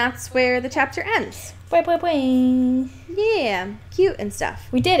 So, and that's where the chapter ends. Bwah, bwah, bwah. Yeah, cute and stuff.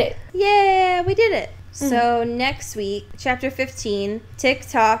 We did it. Yeah, we did it. So next week, chapter 15,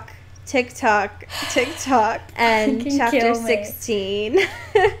 TikTok, TikTok, TikTok, and chapter 16,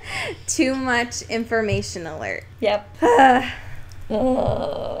 too much information alert. Yep. I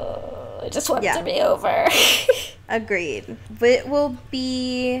just want it to be over. Agreed. But it will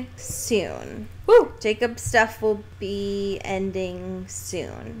be soon. Woo! Jacob's stuff will be ending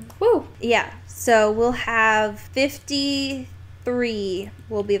soon. Woo! Yeah. So we'll have 53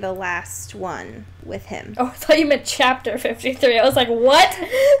 will be the last one with him. Oh, I thought you meant chapter 53. I was like, what?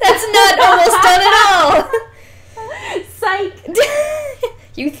 That's not almost done at all. Psych.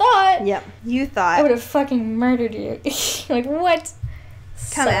 You thought. Yep. You thought. I would have fucking murdered you. Like, what?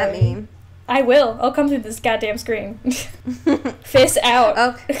 Come at me. I will. I'll come through this goddamn screen. Fist out.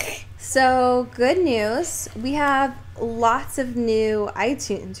 Okay. So, good news. We have lots of new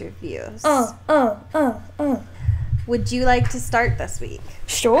iTunes reviews. Would you like to start this week?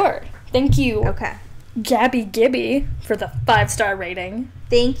 Sure. Thank you. Okay. Gabby Gibby for the 5-star rating.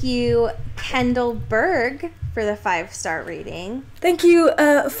 Thank you, Kendall Berg, for the 5-star rating. Thank you,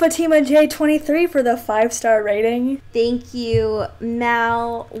 Fatima J23 for the 5-star rating. Thank you,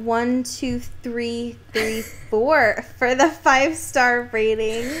 Mal12334 for the 5-star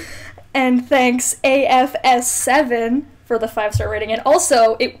rating. And thanks, AFS7 for the 5-star rating. And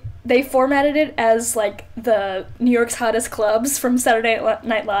also, they formatted it as, like, the New York's hottest clubs from Saturday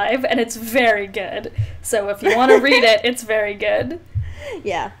Night Live, and it's very good. So if you want to read it, it's very good.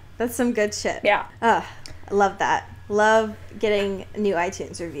 Yeah, that's some good shit. Yeah. I love that. Love getting new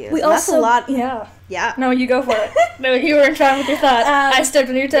iTunes reviews. That's a lot. Yeah. Yeah. No, you go for it. No, you weren't trying with your thought. I stepped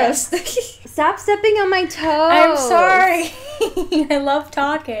on your toes. Yes. Stop stepping on my toes. I'm sorry. I love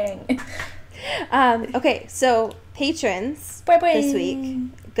talking. Okay, so patrons this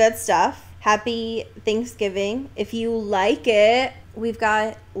week. Good stuff. Happy Thanksgiving. If you like it, we've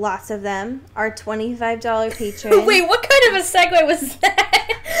got lots of them. Our $25 patron. Wait, what kind of a segue was that?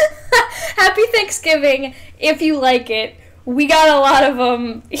 Happy Thanksgiving. If you like it, we got a lot of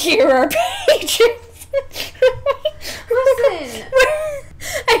them. Here are patrons. Listen.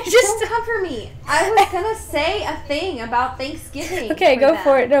 Don't come for me. I was gonna say a thing about Thanksgiving. Okay, go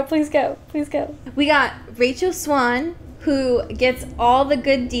for it. No, please go. Please go. We got Rachel Swan, who gets all the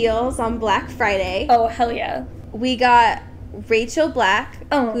good deals on Black Friday. Oh, hell yeah. We got Rachel Black,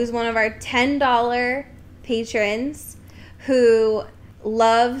 who's one of our $10 patrons, who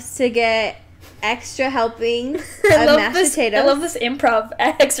loves to get extra helpings of mashed potatoes. I love this improv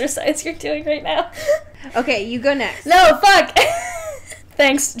exercise you're doing right now. Okay, you go next. No, fuck!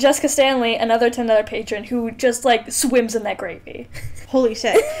 Thanks, Jessica Stanley, another $10 patron who just, like, swims in that gravy. Holy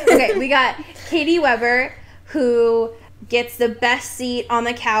shit. Okay, we got Katie Weber, who gets the best seat on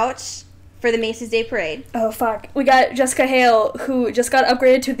the couch for the Macy's Day Parade. Oh, fuck. We got Jessica Hale, who just got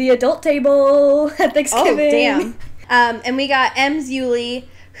upgraded to the adult table at Thanksgiving. Oh, damn. And we got M. Zuley,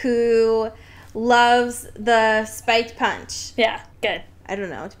 who loves the spiked punch. Yeah, good. I don't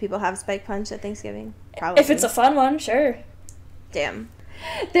know. Do people have spiked punch at Thanksgiving? Probably. If it's a fun one, sure. Damn.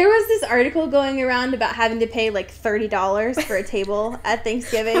 There was this article going around about having to pay like $30 for a table at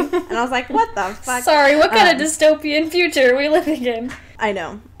Thanksgiving, and I was like, what the fuck? Sorry, what kind of dystopian future are we living in? I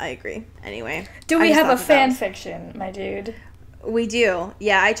know. I agree. Anyway. Do we have a fan fiction, my dude? We do.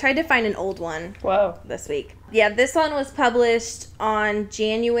 Yeah, I tried to find an old one. Whoa. This week. Yeah, this one was published on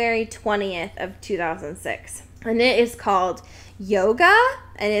January 20th of 2006. And it is called Yoga,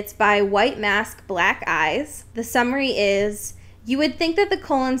 and it's by White Mask, Black Eyes. The summary is, you would think that the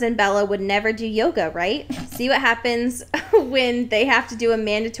Colons and Bella would never do yoga, right? See what happens when they have to do a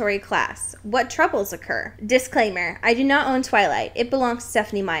mandatory class. What troubles occur? Disclaimer, I do not own Twilight. It belongs to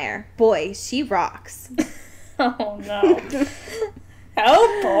Stephenie Meyer. Boy, she rocks. Oh, no.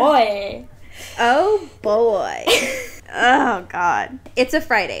 Oh, boy. Oh, boy. Oh, God. It's a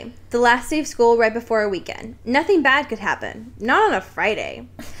Friday. The last day of school right before a weekend. Nothing bad could happen. Not on a Friday.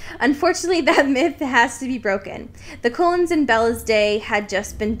 Unfortunately, that myth has to be broken. The Colons and Bella's day had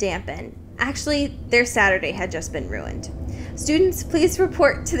just been dampened. Actually, their Saturday had just been ruined. Students, please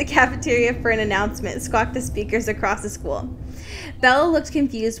report to the cafeteria for an announcement, squawked the speakers across the school. Bella looked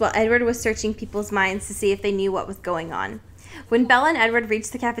confused while Edward was searching people's minds to see if they knew what was going on. When Bella and Edward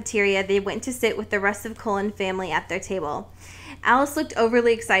reached the cafeteria, they went to sit with the rest of Cullen family at their table. Alice looked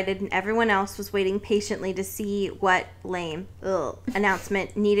overly excited, and everyone else was waiting patiently to see what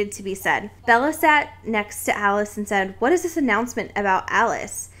announcement needed to be said. Bella sat next to Alice and said, "What is this announcement about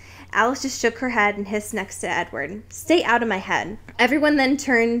Alice?" Alice just shook her head and hissed next to Edward, "Stay out of my head." Everyone then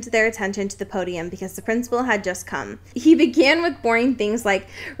turned their attention to the podium because the principal had just come. He began with boring things like,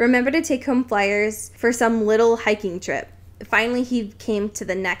 "Remember to take home flyers for some little hiking trip." Finally, he came to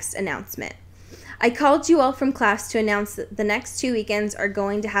the next announcement. "I called you all from class to announce that the next 2 weekends are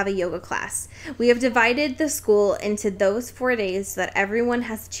going to have a yoga class. We have divided the school into those 4 days so that everyone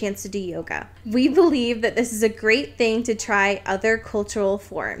has a chance to do yoga. We believe that this is a great thing to try other cultural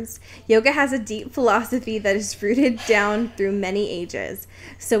forms. Yoga has a deep philosophy that is rooted down through many ages.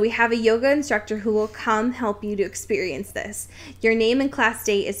 So we have a yoga instructor who will come help you to experience this. Your name and class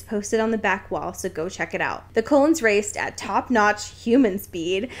date is posted on the back wall, so go check it out." The Cullens raced at top-notch human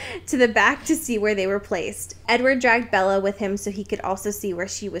speed to the back to see where they were placed. Edward dragged Bella with him so he could also see where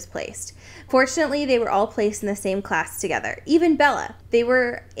she was placed. Fortunately, they were all placed in the same class together, even Bella. They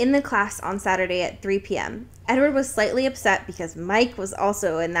were in the class on Saturday at 3 p.m. Edward was slightly upset because Mike was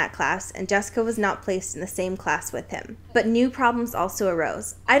also in that class and Jessica was not placed in the same class with him. But new problems also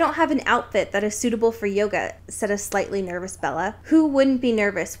arose. "I don't have an outfit that is suitable for yoga," said a slightly nervous Bella. Who wouldn't be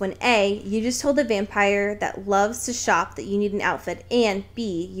nervous when A, you just told a vampire that loves to shop that you need an outfit, and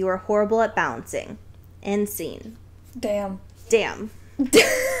B, you are horrible at balancing? End scene. Damn.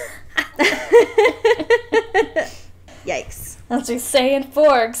 Yikes. That's what you say in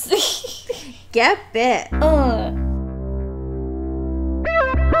Forks. Get bit.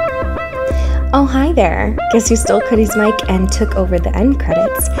 Oh, hi there. Guess who stole Cody's mic and took over the end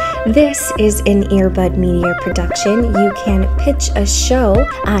credits? This is an Earbud Media production. You can pitch a show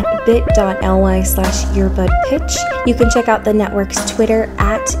at bit.ly/earbudpitch. You can check out the network's Twitter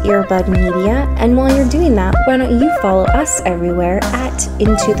at Earbud Media. And while you're doing that, why don't you follow us everywhere at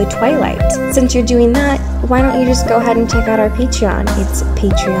Into the Twilight? Since you're doing that, why don't you just go ahead and check out our Patreon? It's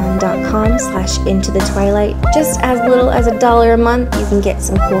patreon.com/intothetwilight. Just as little as $1 a month, you can get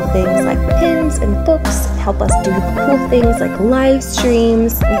some cool things like pins and books, help us do cool things like live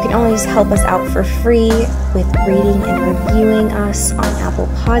streams. You can always help us out for free with rating and reviewing us on Apple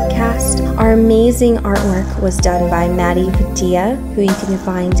Podcast. Our amazing artwork was done by Maddie Padilla, who you can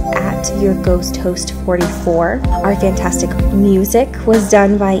find at YourGhostHost44. Our fantastic music was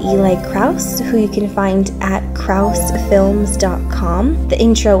done by Eli Krause, who you can find at krausefilms.com. The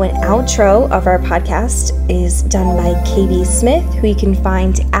intro and outro of our podcast is done by KB Smith, who you can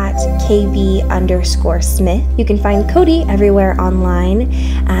find at KB_Smith. You can find Cody everywhere online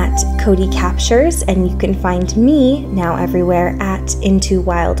at Cody Captures, and you can find me now everywhere at Into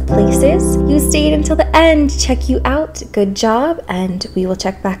Wild Places. You stayed until the end. Check you out. Good job, and we will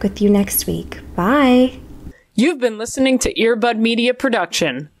check back with you next week. Bye. You've been listening to Earbud Media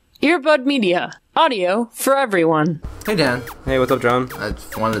Production. Earbud Media. Audio for everyone. Hey, Dan. Hey, what's up, John? I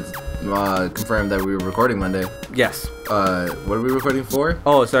just wanted to confirm that we were recording Monday. Yes. What are we recording for?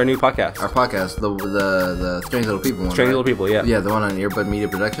 Oh, it's our new podcast. Our podcast, the Strange Little People one, Strange right? Little People, yeah. Yeah, the one on Earbud Media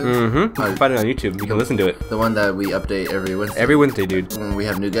Productions. Mm-hmm. You can find it on YouTube. You can listen to it. The one that we update every Wednesday. Every Wednesday, dude. When we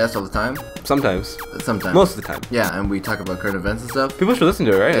have new guests all the time. Sometimes. Most of the time. Yeah, and we talk about current events and stuff. People should listen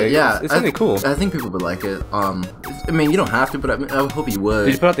to it, right? Yeah. It's something cool. I think people would like it. I mean, you don't have to, but I hope you would.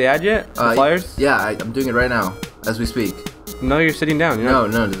 Did you put out the ad yet? The flyers? Yeah, I'm doing it right now, as we speak. No, you're sitting down. No,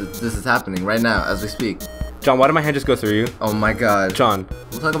 this is happening right now, as we speak. John, why did my hand just go through you? Oh my god. John.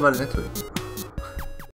 We'll talk about it next week.